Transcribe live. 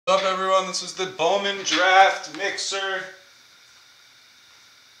What's up, everyone? This is the Bowman Draft Mixer.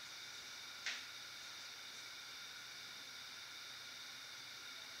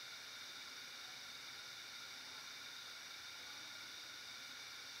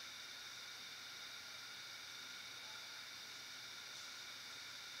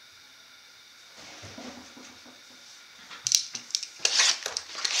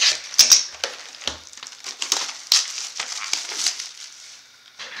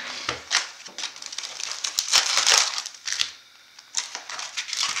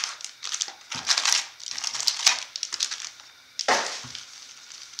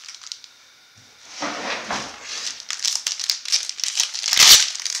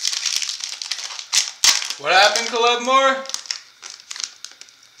 What happened, Caleb Moore?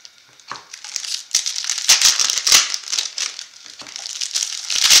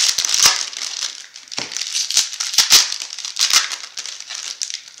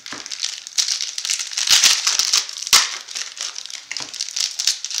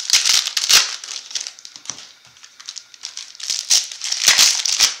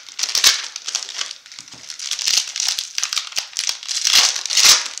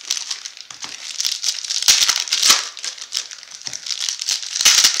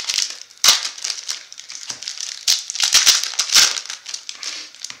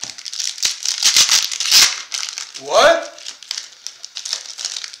 What?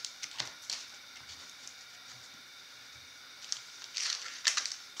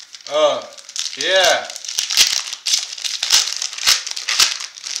 Yeah.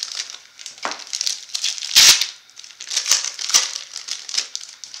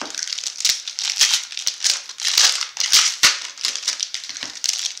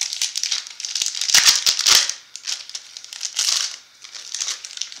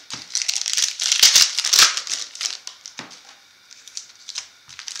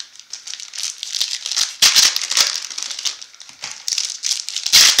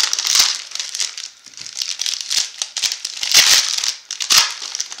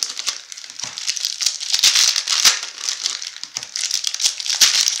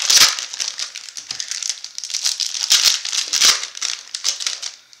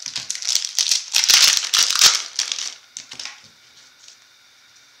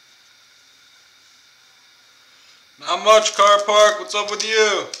 Not much, Car Park. What's up with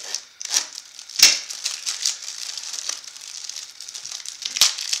you?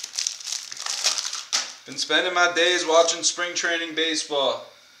 Been spending my days watching spring training baseball.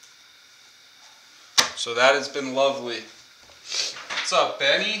 So that has been lovely. What's up,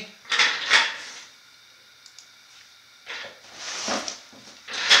 Benny?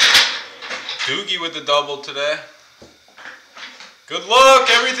 Doogie with the double today. Good luck.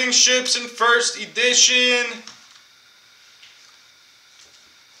 Everything ships in first edition.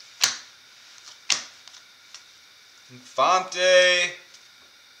 Infante.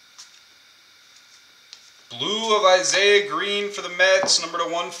 Blue of Isaiah Green for the Mets, number to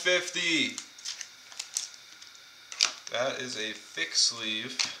 150. That is a thick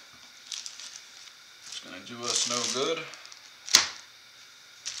sleeve. It's going to do us no good.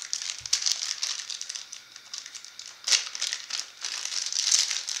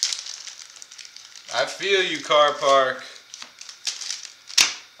 I feel you, Car Park.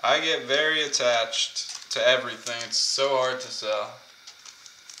 I get very attached to everything. It's so hard to sell.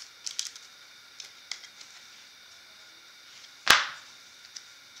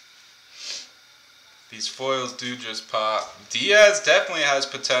 These foils do just pop. Diaz definitely has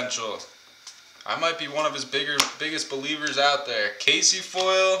potential. I might be one of his biggest believers out there. Casey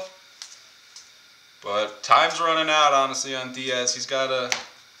foil. But time's running out, honestly, on Diaz. He's got to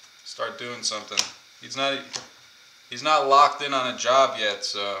start doing something. He's not locked in on a job yet,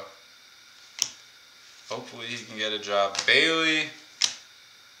 so hopefully he can get a job. Bailey.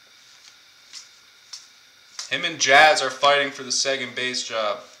 Him and Jazz are fighting for the second base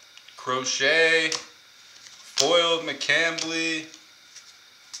job. Crochet. Foil of McCambly.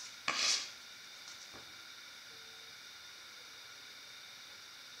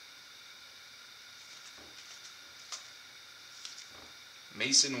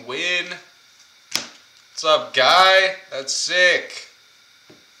 Mason Wynn. What's up, Guy? That's sick.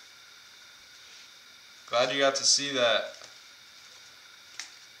 Glad you got to see that.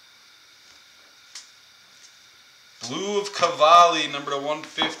 Blue of Cavalli, number to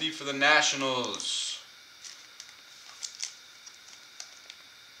 150 for the Nationals.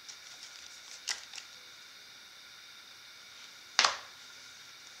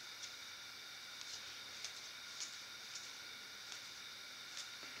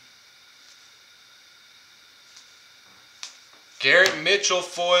 Garrett Mitchell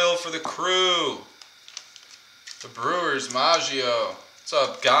foil for the Crew. The Brewers, Maggio. What's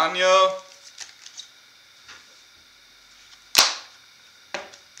up, Gagno?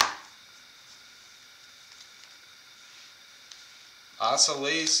 Asa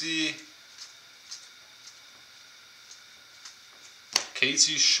Lacy.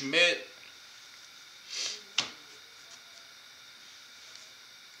 Casey Schmidt.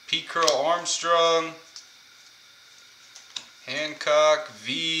 Pete Curl Armstrong. Hancock.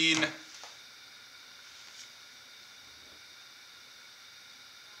 Veen.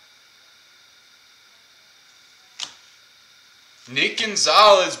 Nick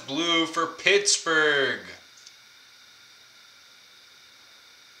Gonzalez blue for Pittsburgh.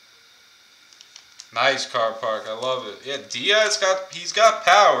 Nice car park, I love it. Yeah, Diaz he's got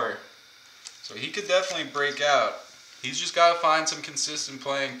power. So he could definitely break out. He's just got to find some consistent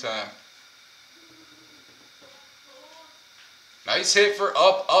playing time. Nice hit for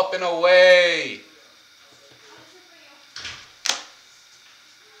up and away.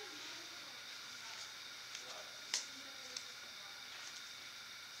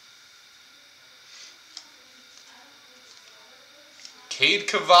 Cade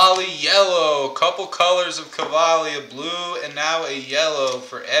Cavalli yellow. Couple colors of Cavalli, a blue and now a yellow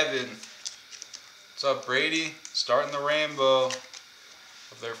for Evan. What's up, Brady? Starting the rainbow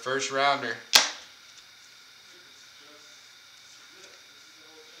of their first rounder.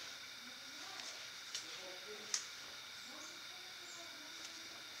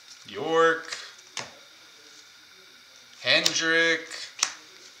 York. Hendrick.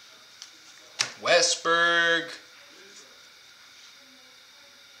 Westberg.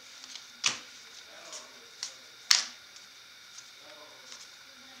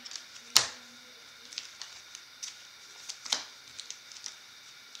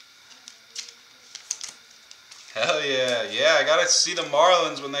 Hell yeah. Yeah, I gotta see the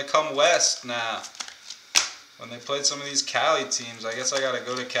Marlins when they come west now. When they play some of these Cali teams, I guess I gotta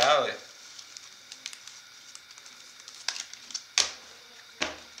go to Cali.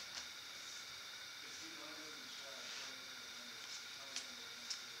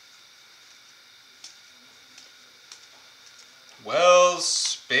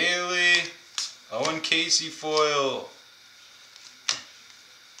 Wells, Bailey, Owen Casey foil.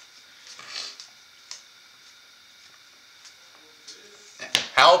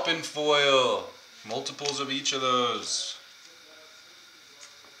 Halpin foil. Multiples of each of those.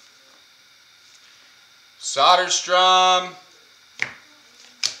 Soderstrom.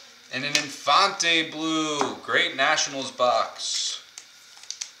 And an Infante blue. Great Nationals box.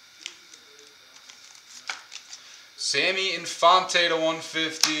 Sammy Infante to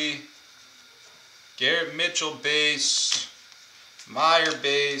 150. Garrett Mitchell base. Meyer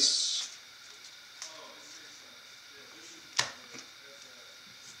base.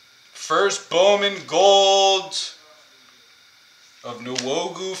 First Bowman gold of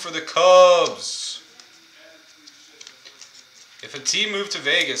Nwogu for the Cubs. If a team moved to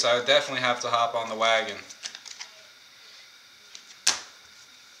Vegas, I would definitely have to hop on the wagon.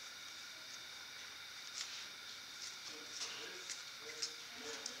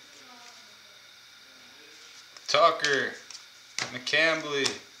 Tucker, McCambly.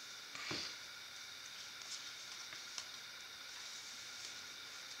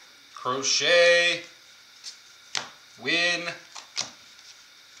 Crochet, Win,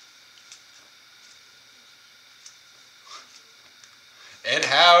 Ed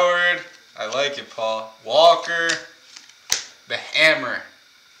Howard, I like it, Paul. Walker, the Hammer,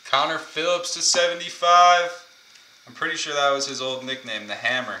 Connor Phillips to 75. I'm pretty sure that was his old nickname, the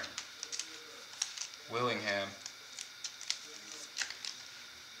Hammer. Willingham.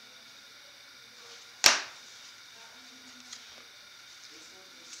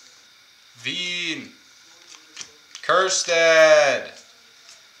 Veen, Kerstad,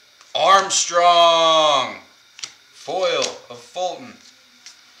 Armstrong, foil of Fulton.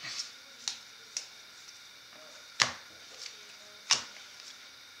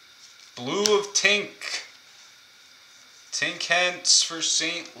 Blue of Tink. Tink Hentz for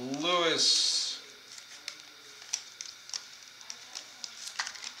St. Louis.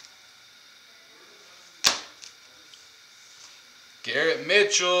 Garrett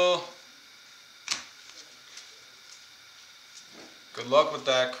Mitchell. Good luck with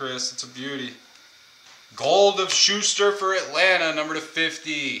that, Chris. It's a beauty. Gold of Schuster for Atlanta, number to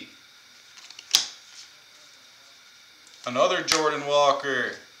 50. Another Jordan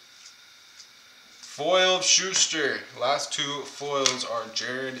Walker. Foil of Schuster. Last two foils are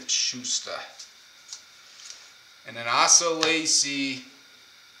Jared Schuster. And an Asa Lacy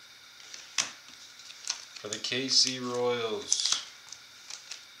for the KC Royals.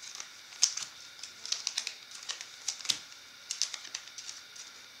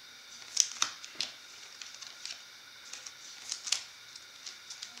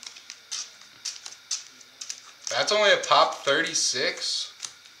 That's only a top 36.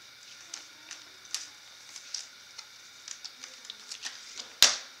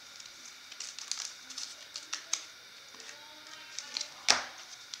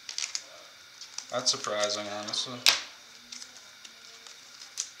 That's surprising, honestly.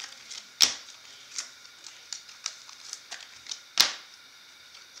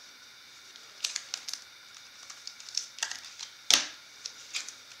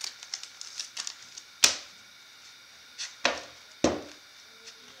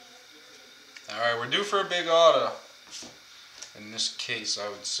 Alright, we're due for a big auto. In this case, I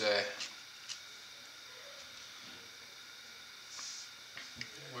would say.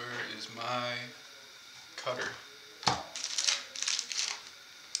 Where is my cutter?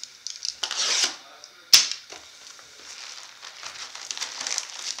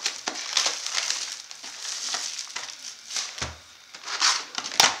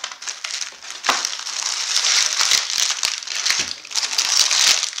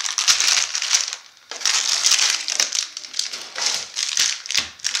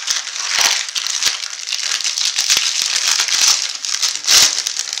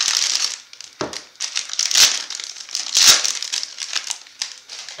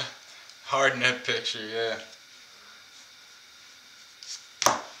 Hard net picture, yeah.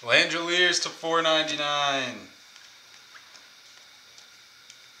 Langeliers to $4.99.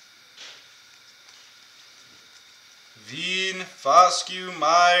 Veen, Foscue,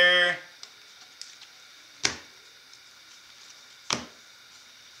 Meyer.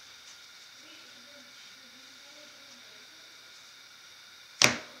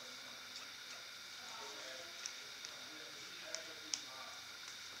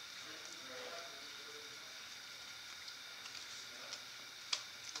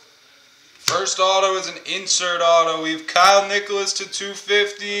 First auto is an insert auto. We have Kyle Nicholas to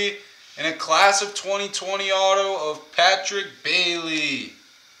 250 and a class of 2020 auto of Patrick Bailey.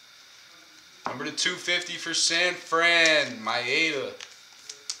 Number to 250 for San Fran, Maeda.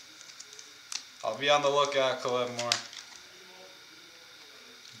 I'll be on the lookout, collect more.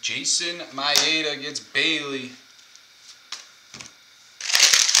 Jason Maeda gets Bailey.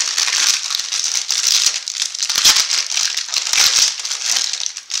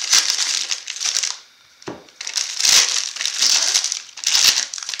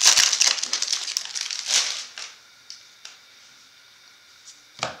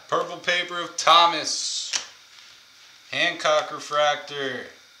 Purple paper of Thomas. Hancock refractor.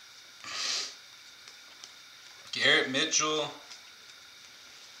 Garrett Mitchell.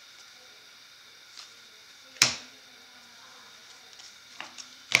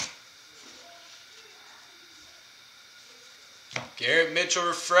 Garrett Mitchell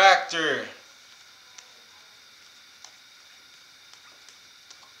refractor.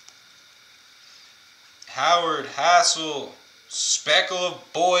 Howard Hassel. Speckle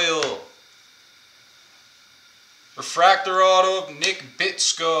of Boyle. Refractor auto of Nick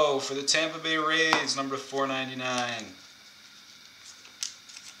Bitsko for the Tampa Bay Rays, number 499.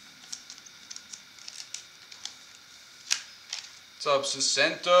 What's up,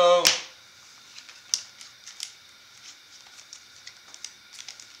 Sacento?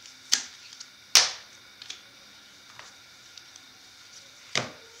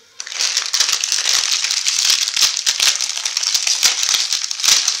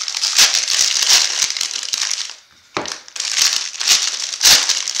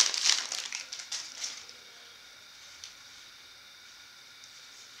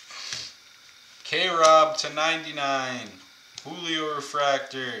 K-Rob to 99. Julio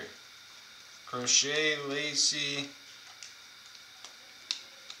refractor. Crochet, Lacey.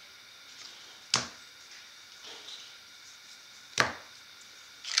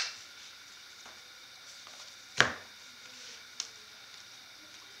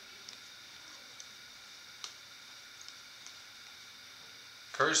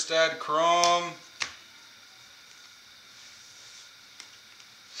 Kerstad Chrome.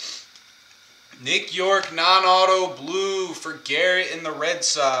 Nick York non-auto blue for Garrett and the Red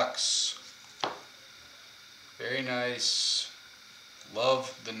Sox. Very nice.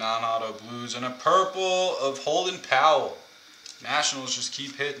 Love the non-auto blues. And a purple of Holden Powell. Nationals just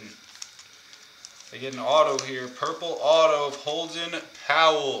keep hitting. They get an auto here. Purple auto of Holden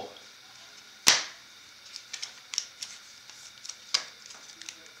Powell.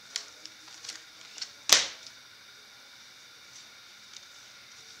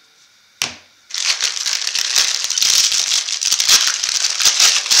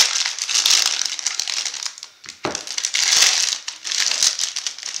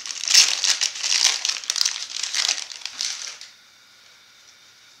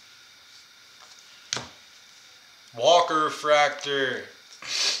 Walker refractor.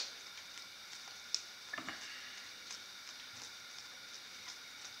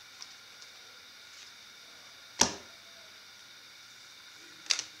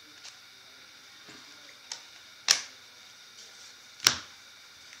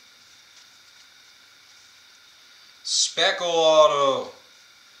 Speckle auto.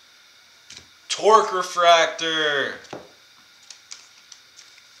 Torque refractor.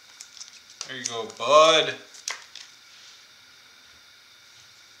 There you go, bud.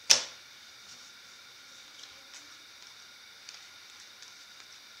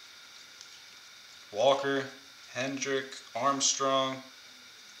 Walker, Hendrick, Armstrong.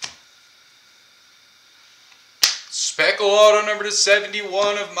 Speckle auto number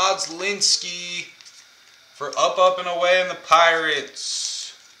 /71 of Madslinski for up and away in the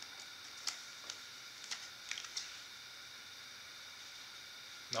Pirates.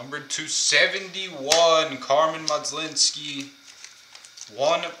 Number /271, Carmen Madslinski.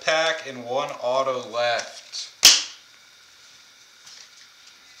 1 pack and 1 auto left.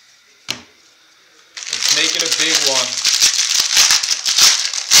 Let's make it a big one.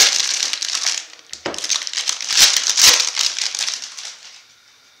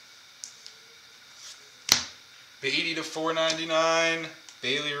 Beatty /499,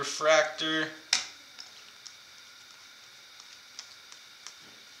 Bailey refractor.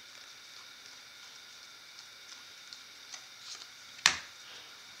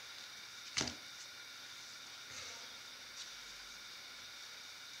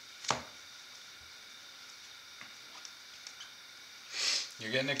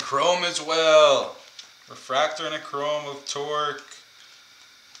 You're getting a chrome as well. Refractor and a chrome of Torque.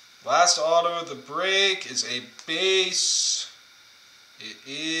 Last auto of the break is a base. It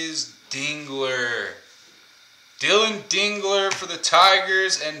is Dingler. Dylan Dingler for the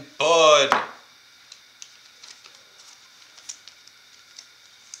Tigers and Bud.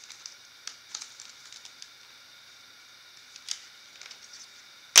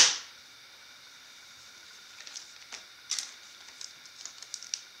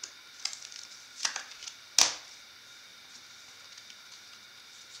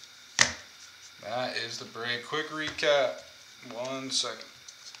 That is the break. Quick recap. 1 second.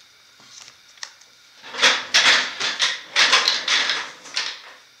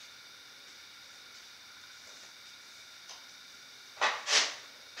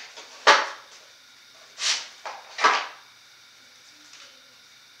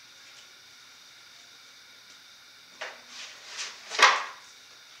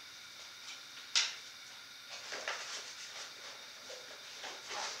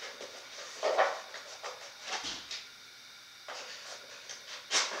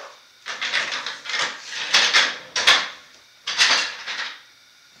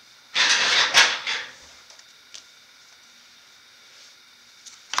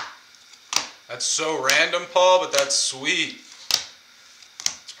 That's so random, Paul, but that's sweet.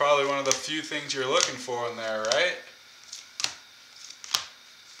 It's probably one of the few things you're looking for in there, right?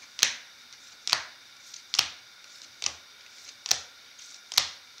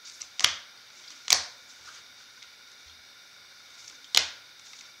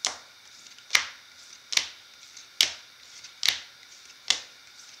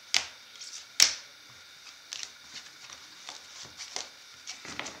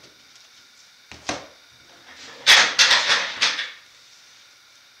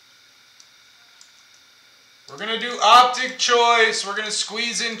 We're going to do optic choice. We're going to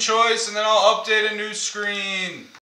squeeze in choice, and then I'll update a new screen.